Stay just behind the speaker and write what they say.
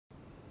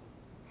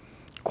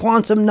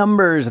Quantum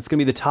numbers, it's going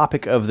to be the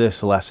topic of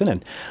this lesson,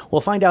 and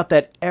we'll find out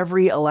that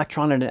every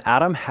electron in an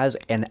atom has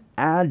an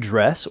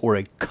address or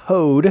a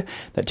code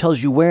that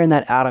tells you where in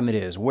that atom it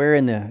is, where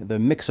in the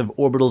mix of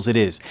orbitals it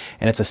is.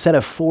 And it's a set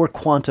of 4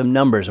 quantum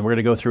numbers, and we're going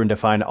to go through and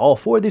define all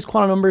 4 of these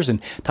quantum numbers and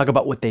talk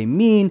about what they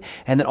mean,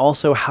 and then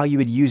also how you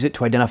would use it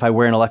to identify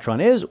where an electron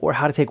is, or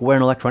how to take where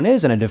an electron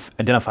is and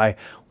identify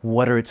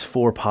what are its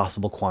 4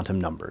 possible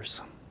quantum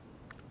numbers.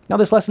 Now,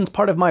 this lesson's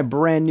part of my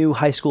brand new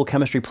high school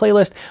chemistry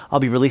playlist.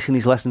 I'll be releasing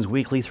these lessons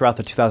weekly throughout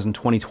the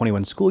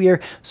 2020-21 school year.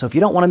 So if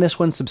you don't want to miss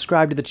one,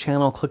 subscribe to the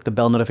channel, click the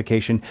bell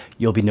notification.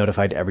 You'll be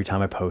notified every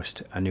time I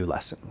post a new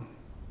lesson.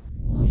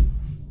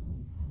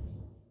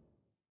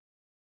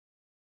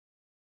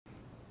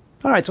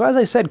 All right, so as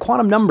I said,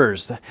 quantum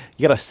numbers.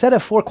 You got a set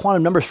of 4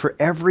 quantum numbers for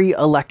every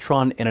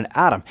electron in an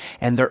atom,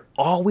 and they're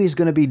always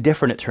going to be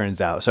different, it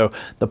turns out. So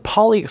the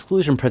Pauli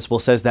Exclusion Principle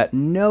says that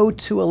no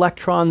 2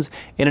 electrons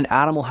in an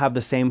atom will have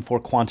the same 4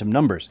 quantum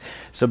numbers.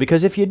 So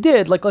because if you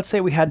did, like let's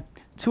say we had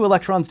 2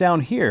 electrons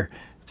down here,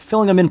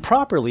 filling them in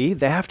properly,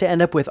 they have to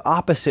end up with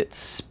opposite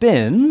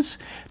spins.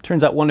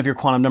 Turns out one of your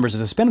quantum numbers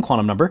is a spin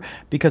quantum number,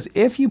 because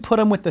if you put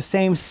them with the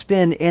same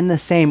spin in the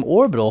same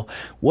orbital,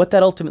 what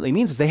that ultimately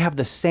means is they have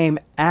the same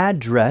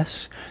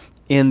address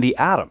in the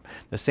atom,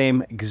 the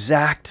same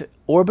exact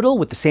orbital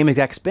with the same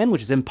exact spin,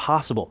 which is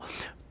impossible.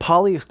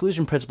 Pauli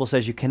Exclusion Principle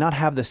says you cannot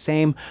have the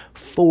same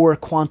 4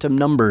 quantum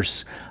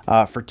numbers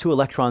for 2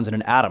 electrons in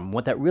an atom.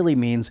 What that really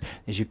means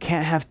is you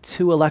can't have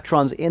 2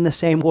 electrons in the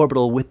same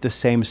orbital with the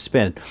same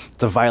spin.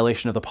 It's a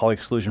violation of the Pauli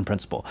Exclusion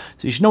Principle.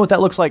 So you should know what that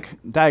looks like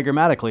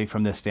diagrammatically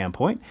from this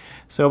standpoint.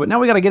 But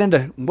now we got to get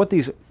into what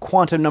these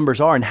quantum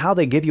numbers are and how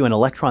they give you an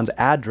electron's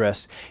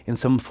address in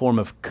some form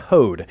of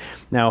code.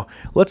 Now,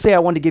 let's say I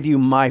want to give you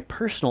my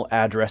personal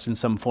address in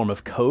some form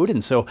of code,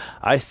 and so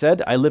I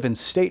said I live in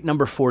state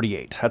number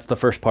 48. That's the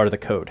first part of the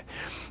code.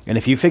 And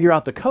if you figure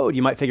out the code,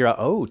 you might figure out,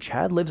 oh,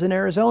 Chad lives in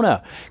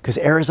Arizona, because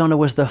Arizona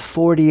was the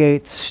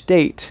 48th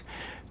state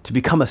to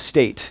become a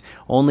state.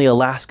 Only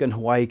Alaska and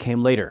Hawaii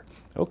came later.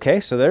 Okay,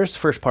 so there's the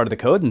first part of the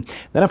code. And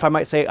then if I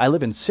might say I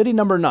live in city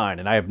number 9,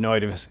 and I have no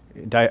idea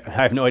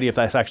if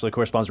that actually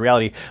corresponds to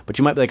reality, but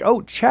you might be like,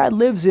 oh, Chad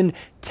lives in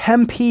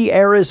Tempe,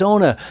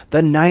 Arizona, the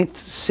 9th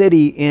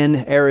city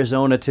in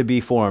Arizona to be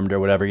formed,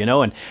 or whatever, you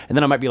know, and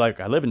then I might be like,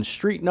 I live in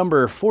street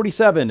number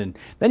 47, and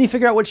then you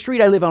figure out what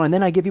street I live on, and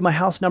then I give you my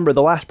house number,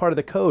 the last part of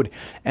the code,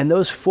 and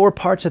those 4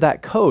 parts of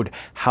that code,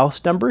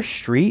 house number,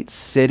 street,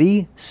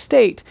 city,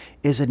 state,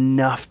 is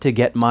enough to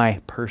get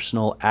my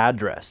personal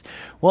address.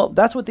 Well,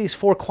 that's what these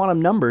 4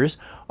 quantum numbers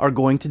are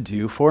going to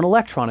do for an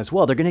electron as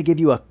well. They're going to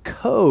give you a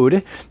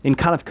code in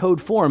kind of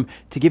code form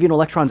to give you an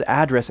electron's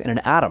address in an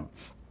atom.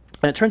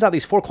 And it turns out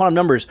these 4 quantum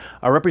numbers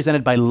are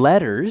represented by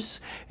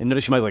letters. And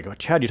notice you might be like, oh,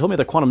 Chad, you told me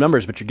they're quantum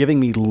numbers, but you're giving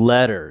me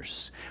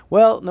letters.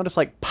 Well, notice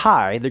like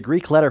pi, the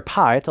Greek letter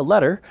pi, it's a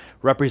letter,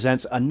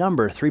 represents a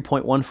number,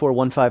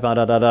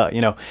 3.1415,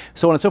 you know,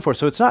 so on and so forth.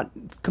 So it's not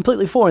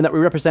completely foreign that we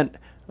represent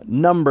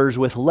numbers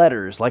with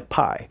letters like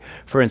pi,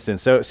 for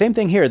instance. So same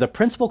thing here. The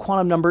principal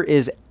quantum number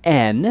is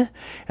n, and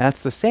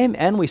that's the same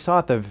n we saw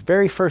at the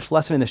very first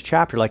lesson in this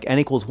chapter, like n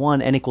equals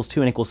 1, n equals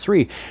 2, n equals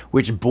 3,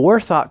 which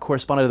Bohr thought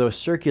corresponded to those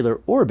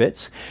circular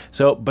orbits.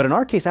 So, but in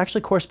our case,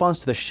 actually corresponds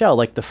to the shell,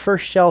 like the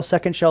first shell,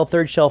 second shell,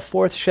 third shell,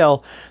 fourth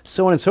shell,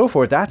 so on and so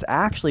forth. That's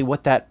actually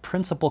what that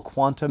principal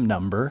quantum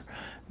number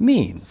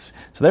means.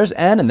 So there's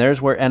n, and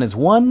there's where n is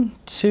 1,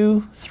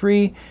 2,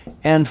 3,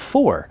 and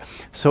 4.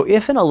 So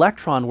if an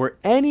electron were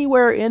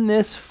anywhere in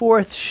this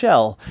 4th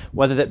shell,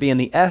 whether that be in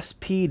the s,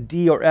 p,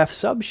 d, or f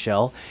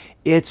subshell,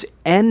 its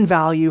n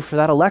value for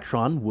that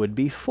electron would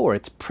be 4.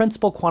 Its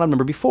principal quantum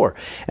number would be 4.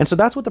 And so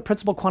that's what the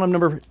principal quantum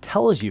number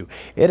tells you.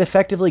 It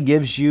effectively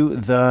gives you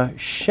the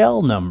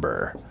shell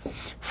number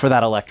for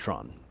that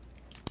electron.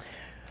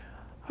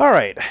 All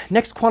right,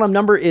 next quantum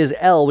number is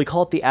L. We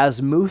call it the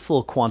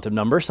Azimuthal quantum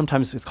number.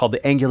 Sometimes it's called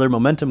the angular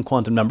momentum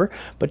quantum number,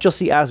 but you'll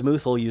see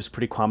Azimuthal used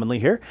pretty commonly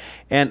here.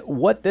 And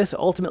what this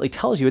ultimately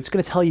tells you, it's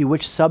going to tell you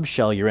which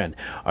subshell you're in.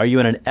 Are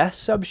you in an S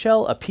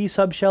subshell, a P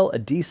subshell, a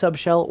D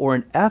subshell, or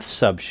an F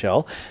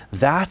subshell?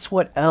 That's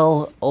what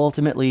L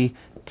ultimately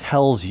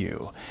tells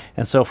you.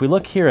 And so if we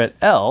look here at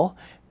L,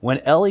 when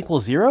L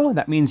equals 0,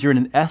 that means you're in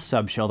an S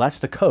subshell. That's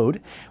the code.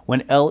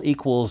 When L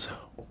equals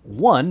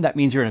 1, that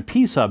means you're in a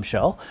P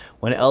subshell.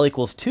 When L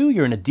equals 2,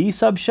 you're in a D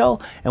subshell.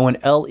 And when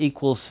L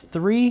equals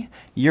 3,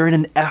 you're in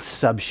an F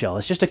subshell.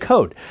 It's just a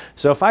code.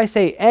 So if I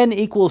say N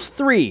equals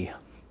 3,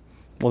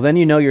 well, then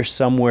you know you're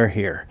somewhere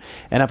here.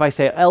 And if I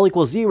say L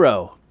equals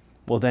 0,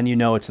 well, then you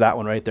know it's that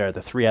one right there,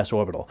 the 3s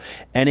orbital.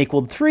 N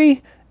equaled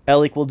 3,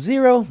 L equaled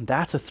 0,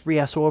 that's a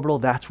 3s orbital.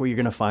 That's where you're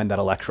going to find that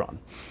electron.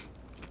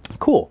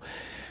 Cool.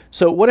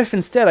 So what if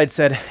instead I'd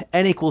said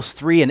N equals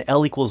 3 and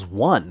L equals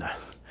 1?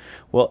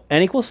 Well,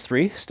 n equals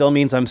 3 still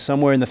means I'm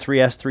somewhere in the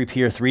 3s,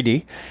 3p, or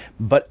 3d,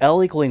 but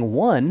L equaling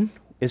 1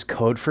 is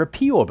code for a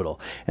p orbital.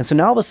 And so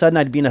now all of a sudden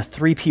I'd be in a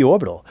 3p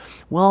orbital.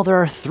 Well, there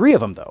are 3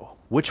 of them though.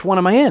 which one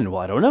am I in?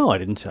 Well, I don't know. I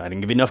didn't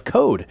give you enough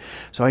code.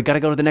 So I got to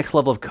go to the next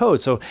level of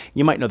code. So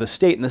you might know the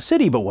state and the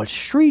city, but what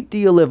street do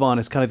you live on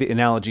is kind of the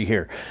analogy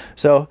here.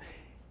 So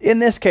in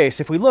this case,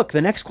 if we look,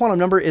 the next quantum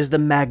number is the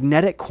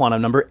magnetic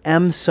quantum number.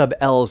 M sub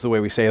L is the way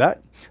we say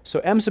that. So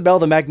M sub L,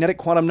 the magnetic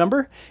quantum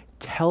number,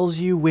 tells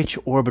you which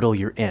orbital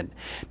you're in.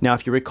 Now,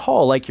 if you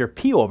recall, like your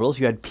p orbitals,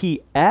 you had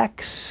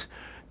px,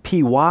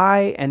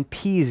 py, and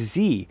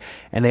pz,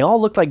 and they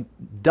all looked like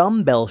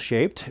dumbbell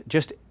shaped.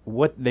 Just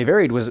what they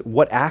varied was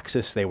what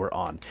axis they were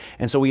on.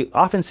 And so we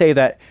often say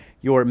that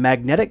your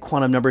magnetic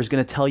quantum number is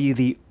going to tell you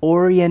the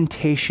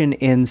orientation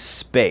in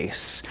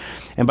space.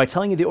 And by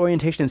telling you the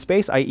orientation in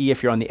space, i.e.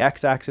 if you're on the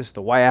x-axis,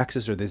 the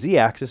y-axis, or the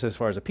z-axis as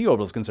far as the p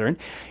orbital is concerned,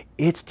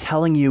 it's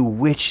telling you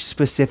which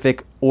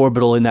specific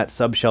orbital in that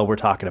subshell we're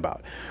talking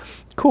about.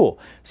 Cool.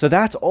 So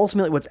that's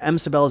ultimately what M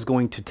sub L is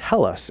going to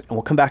tell us. And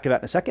we'll come back to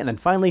that in a second. And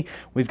then finally,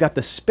 we've got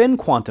the spin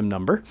quantum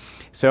number.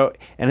 So,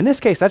 and in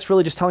this case, that's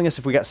really just telling us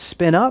if we got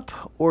spin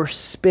up or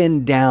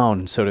spin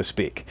down, so to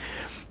speak.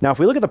 Now, if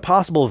we look at the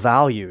possible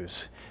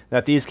values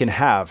that these can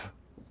have,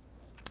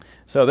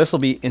 so this will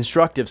be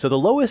instructive. So the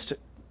lowest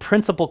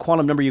principal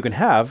quantum number you can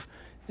have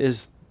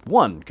is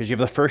 1, because you have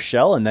the first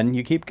shell and then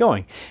you keep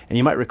going. And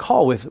you might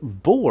recall with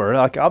Bohr,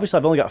 like obviously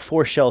I've only got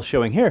 4 shells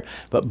showing here,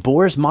 but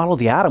Bohr's model of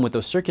the atom with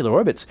those circular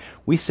orbits,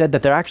 we said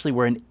that there actually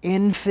were an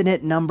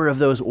infinite number of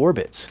those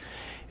orbits.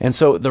 And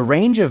so the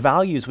range of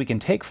values we can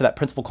take for that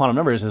principal quantum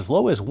number is as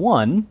low as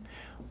 1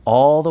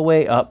 all the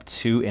way up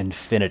to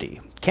infinity.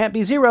 Can't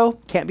be 0,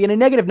 can't be any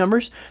negative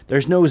numbers.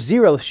 There's no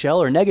 0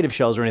 shell or negative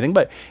shells or anything,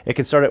 but it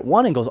can start at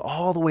 1 and goes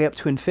all the way up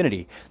to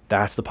infinity.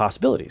 That's the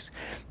possibilities.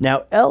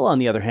 Now L, on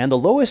the other hand, the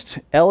lowest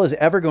L is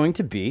ever going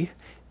to be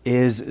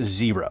is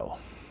 0.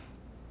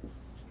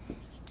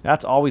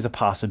 That's always a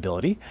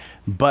possibility,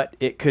 but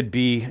it could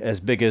be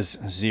as big as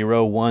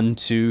 0, 1,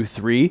 2,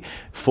 3,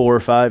 4,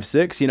 5,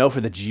 6. You know,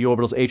 for the g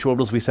orbitals, h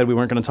orbitals we said we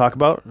weren't going to talk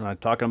about. I'm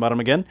not talking about them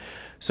again.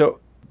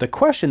 So the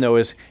question, though,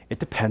 is it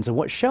depends on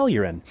what shell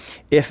you're in.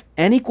 If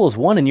n equals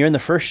 1 and you're in the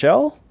first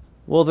shell,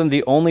 well, then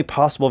the only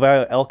possible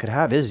value L could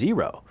have is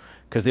 0,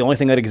 because the only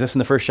thing that exists in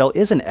the first shell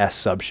is an S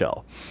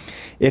subshell.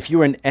 If you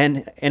were in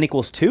n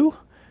equals 2,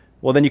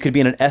 well, then you could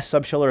be in an S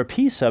subshell or a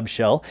P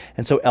subshell,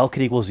 and so L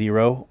could equal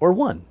 0 or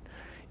 1.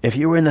 If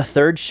you were in the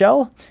third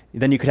shell,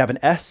 then you could have an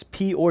S,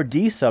 P, or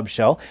D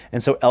subshell,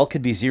 and so L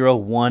could be 0,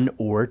 1,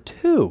 or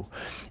 2.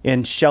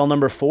 In shell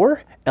number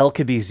 4, L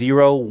could be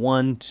 0,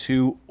 1,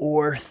 2,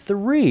 or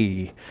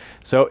 3.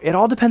 So it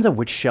all depends on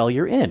which shell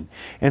you're in.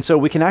 And so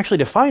we can actually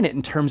define it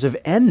in terms of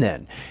n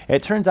then.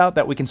 It turns out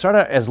that we can start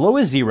out as low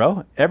as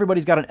 0.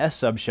 Everybody's got an S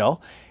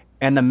subshell,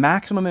 and the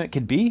maximum it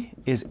could be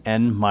is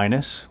n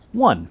minus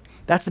 1.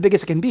 That's the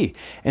biggest it can be.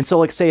 And so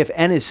like say if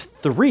n is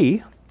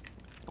 3,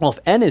 well, if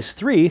n is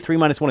 3, 3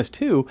 minus 1 is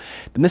 2,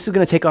 then this is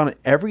going to take on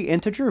every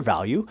integer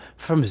value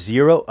from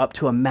 0 up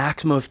to a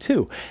maximum of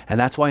 2. And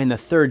that's why in the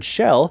third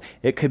shell,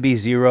 it could be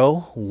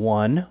 0,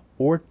 1,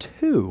 or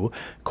 2,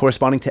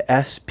 corresponding to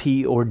S,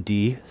 P, or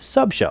D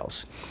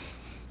subshells.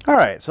 All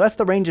right, so that's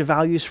the range of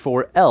values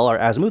for L, our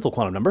azimuthal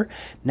quantum number.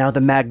 Now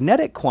the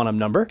magnetic quantum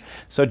number,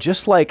 so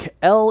just like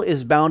L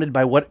is bounded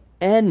by what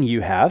n you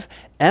have,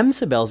 M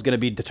sub L is going to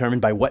be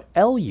determined by what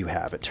L you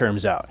have, it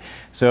turns out.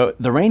 So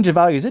the range of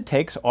values it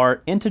takes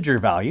are integer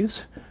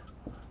values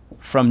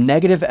from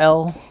negative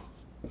L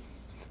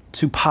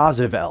to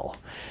positive L.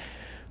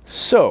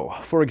 So,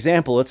 for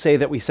example, let's say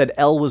that we said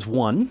L was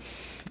 1.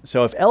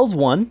 So if L's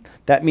 1,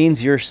 that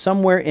means you're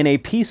somewhere in a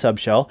P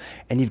subshell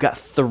and you've got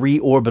 3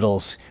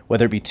 orbitals,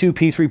 whether it be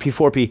 2p, 3p,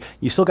 4p,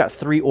 you still got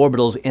 3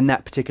 orbitals in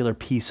that particular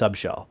P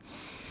subshell.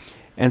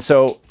 And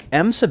so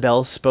M sub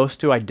L is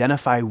supposed to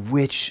identify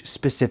which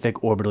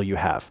specific orbital you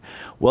have.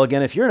 Well,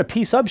 again, if you're in a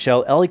P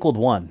subshell, L equaled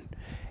 1.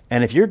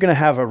 And if you're going to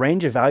have a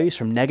range of values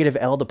from negative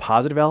L to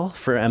positive L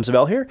for M sub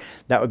L here,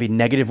 that would be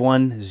negative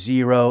 1,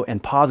 0,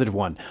 and positive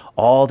 1.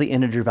 All the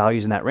integer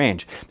values in that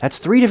range. That's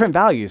 3 different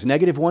values,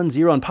 negative 1,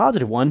 0, and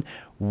positive 1,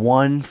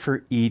 1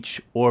 for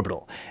each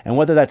orbital. And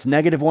whether that's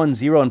negative 1,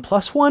 0, and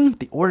plus 1,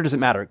 the order doesn't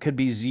matter. It could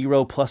be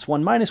 0, plus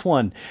 1, minus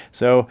 1.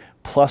 So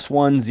plus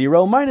 1,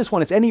 0, minus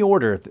 1. It's any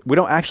order. We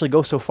don't actually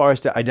go so far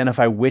as to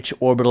identify which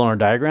orbital in our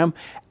diagram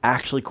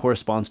actually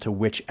corresponds to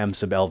which M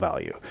sub L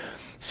value.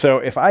 So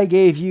if I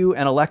gave you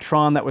an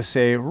electron that was,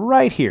 say,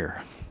 right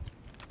here,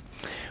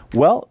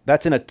 well,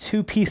 that's in a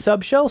 2p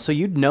subshell, so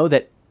you'd know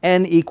that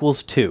n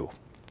equals 2.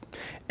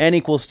 N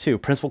equals 2,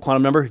 principal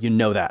quantum number, you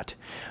know that.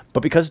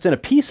 But because it's in a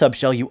p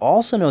subshell, you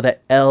also know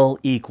that L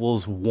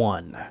equals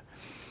 1.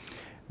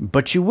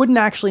 But you wouldn't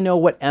actually know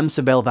what M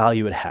sub L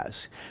value it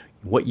has.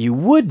 What you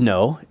would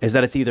know is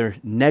that it's either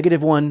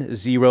negative 1,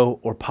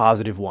 0, or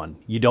positive 1.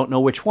 You don't know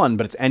which one,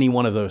 but it's any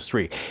one of those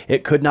 3.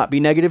 It could not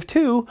be negative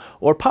 2,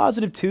 or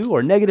positive 2,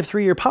 or negative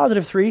 3, or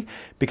positive 3,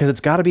 because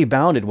it's got to be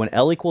bounded. When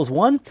L equals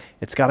 1,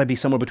 it's got to be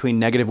somewhere between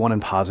negative 1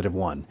 and positive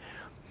 1.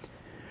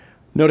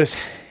 Notice,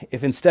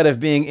 if instead of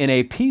being in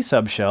a P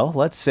subshell,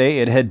 let's say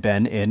it had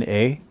been in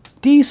a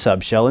D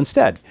subshell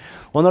instead.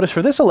 Well, notice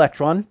for this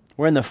electron,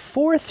 we're in the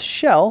 4th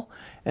shell,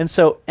 and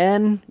so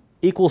N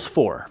equals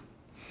 4.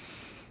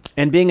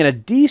 And being in a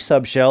d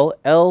subshell,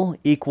 L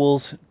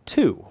equals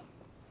 2.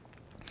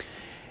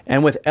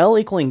 And with L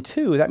equaling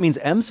 2, that means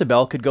m sub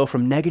L could go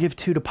from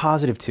 -2 to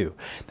 +2.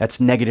 That's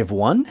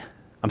 -1.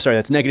 I'm sorry,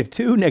 that's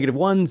 -2,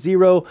 -1,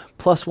 0,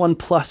 +1,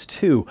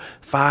 +2.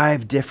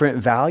 5 different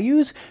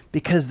values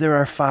because there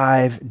are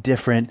 5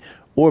 different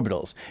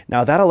orbitals.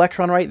 Now that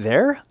electron right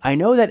there, I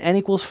know that n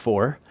equals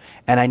 4,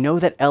 and I know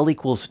that L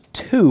equals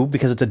 2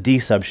 because it's a d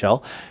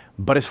subshell.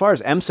 But as far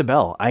as m sub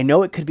L, I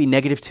know it could be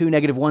 -2,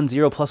 -1,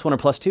 0, +1, or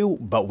 +2,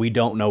 but we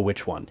don't know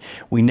which one.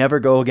 We never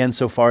go again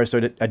so far as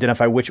to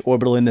identify which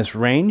orbital in this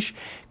range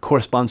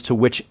corresponds to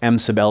which m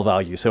sub L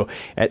value. So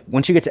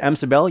once you get to m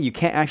sub L, you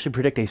can't actually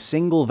predict a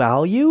single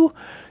value.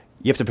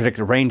 You have to predict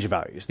a range of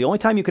values. The only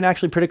time you can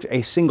actually predict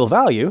a single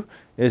value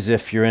is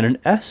if you're in an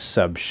S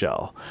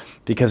subshell.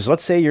 Because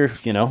let's say you're,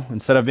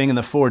 instead of being in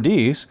the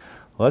 4Ds,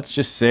 let's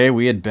just say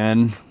we had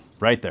been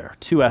right there,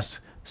 2S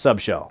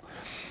subshell.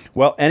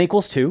 Well, n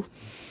equals 2,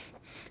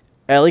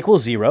 L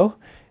equals 0,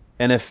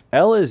 and if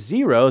L is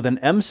 0, then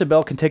m sub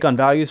L can take on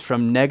values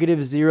from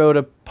 -0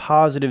 to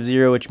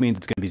 +0, which means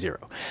it's going to be 0.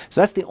 So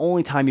that's the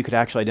only time you could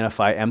actually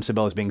identify m sub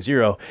L as being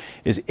 0,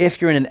 is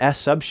if you're in an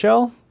S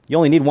subshell, you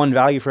only need one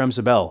value for m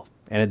sub L,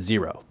 and it's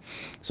 0.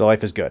 So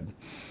life is good.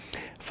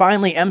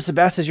 Finally, m sub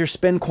S is your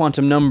spin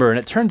quantum number, and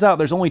it turns out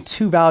there's only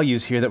 2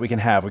 values here that we can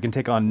have. We can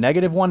take on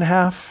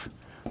 -1/2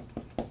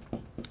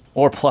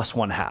 or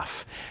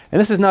 +1/2.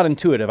 And this is not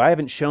intuitive. I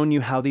haven't shown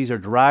you how these are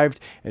derived.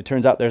 It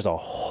turns out there's a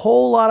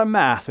whole lot of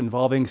math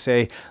involving,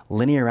 say,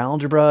 linear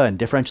algebra and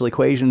differential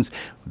equations,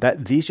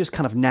 that these just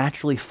kind of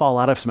naturally fall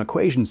out of some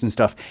equations and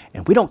stuff,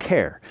 and we don't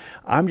care.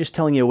 I'm just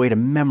telling you a way to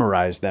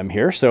memorize them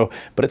here.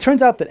 But it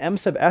turns out that m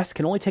sub S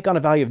can only take on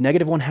a value of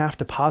 -1/2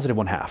 to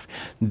 +1/2.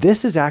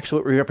 This is actually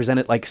what we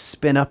represented like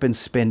spin up and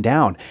spin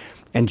down.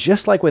 And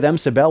just like with m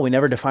sub L, we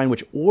never define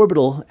which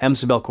orbital m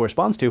sub L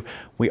corresponds to,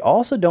 we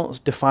also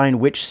don't define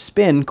which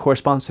spin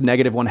corresponds to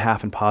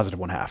 -1/2 and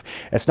 +1/2.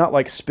 It's not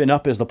like spin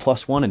up is the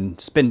 +1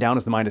 and spin down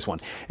is the -1.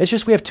 It's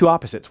just we have 2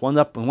 opposites, one's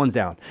up and one's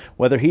down.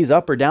 Whether he's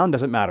up or down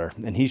doesn't matter,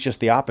 and he's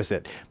just the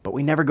opposite. But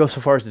we never go so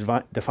far as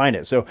to define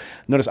it. So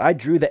notice I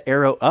drew the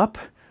arrow up,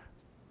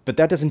 but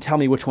that doesn't tell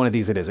me which one of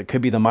these it is. It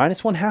could be the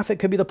 -1/2, it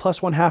could be the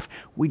 +1/2.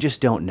 We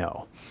just don't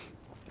know.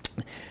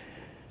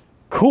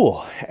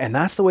 Cool, and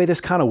that's the way this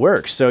kind of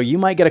works. So you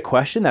might get a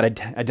question that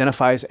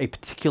identifies a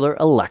particular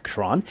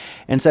electron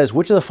and says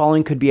which of the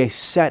following could be a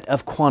set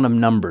of quantum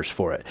numbers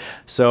for it.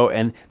 So,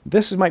 and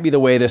this might be the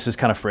way this is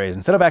kind of phrased.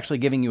 Instead of actually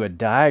giving you a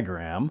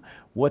diagram,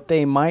 what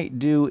they might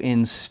do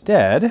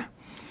instead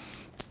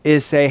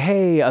is say,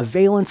 hey, a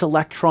valence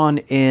electron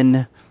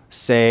in,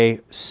 say,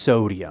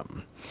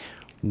 sodium.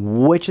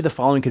 Which of the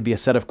following could be a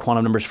set of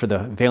quantum numbers for the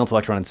valence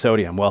electron in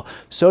sodium? Well,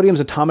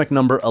 sodium's atomic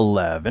number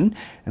 11,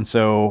 and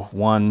so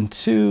 1,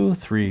 2,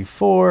 3,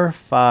 4,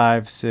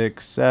 5,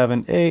 6,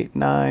 7, 8,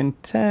 9,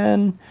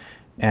 10,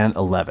 and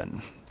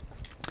 11.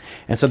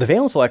 And so the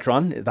valence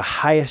electron, the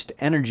highest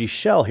energy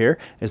shell here,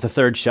 is the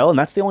 3rd shell, and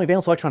that's the only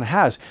valence electron it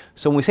has.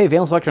 So when we say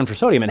valence electron for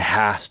sodium, it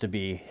has to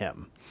be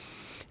him.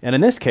 And in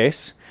this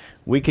case,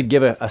 we could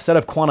give a set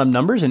of quantum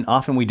numbers, and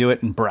often we do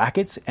it in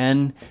brackets,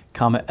 n,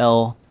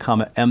 L,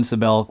 m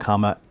sub L,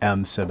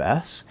 m sub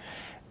S.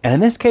 And in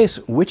this case,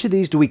 which of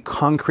these do we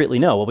concretely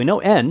know? Well, we know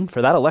n,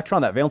 for that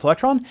electron, that valence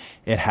electron,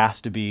 it has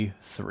to be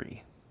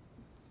 3.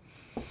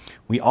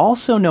 We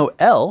also know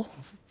L,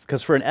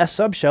 because for an S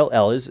subshell,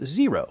 L is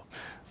 0.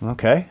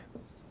 Okay.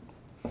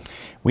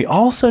 We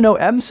also know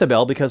m sub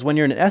L, because when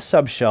you're in an S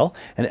subshell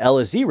and L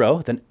is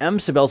 0, then m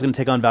sub L is going to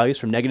take on values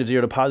from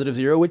 -0 to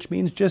 +0, which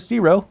means just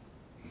 0.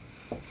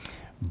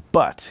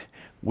 But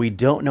we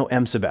don't know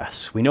m sub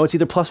S. We know it's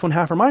either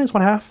 +1/2 or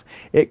 -1/2.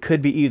 It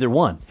could be either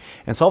one.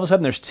 And so all of a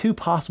sudden there's 2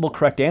 possible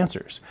correct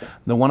answers.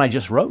 The one I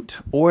just wrote,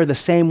 or the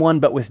same one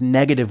but with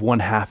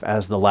 -1/2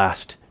 as the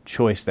last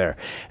choice there.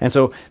 And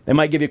so they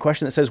might give you a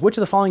question that says, which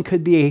of the following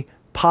could be a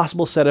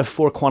possible set of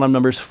 4 quantum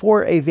numbers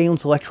for a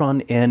valence electron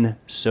in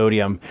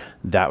sodium?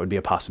 That would be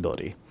a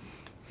possibility.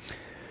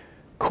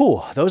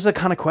 Cool. Those are the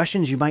kind of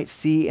questions you might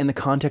see in the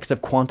context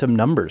of quantum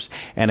numbers.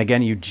 And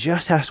again, you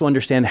just have to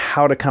understand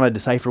how to kind of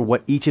decipher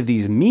what each of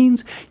these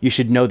means. You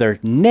should know their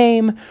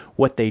name,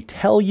 what they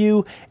tell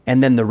you,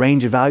 and then the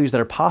range of values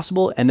that are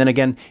possible. And then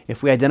again,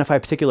 if we identify a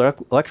particular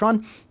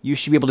electron, you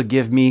should be able to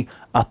give me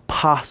a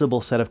possible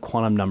set of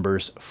quantum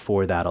numbers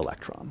for that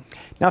electron.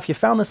 Now, if you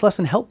found this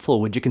lesson helpful,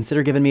 would you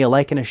consider giving me a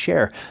like and a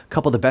share? A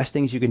couple of the best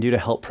things you can do to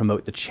help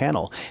promote the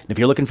channel. And if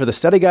you're looking for the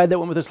study guide that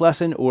went with this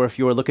lesson, or if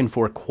you're looking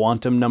for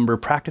quantum number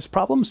practice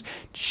problems,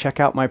 check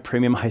out my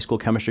premium high school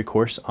chemistry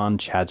course on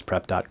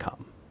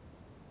chadsprep.com.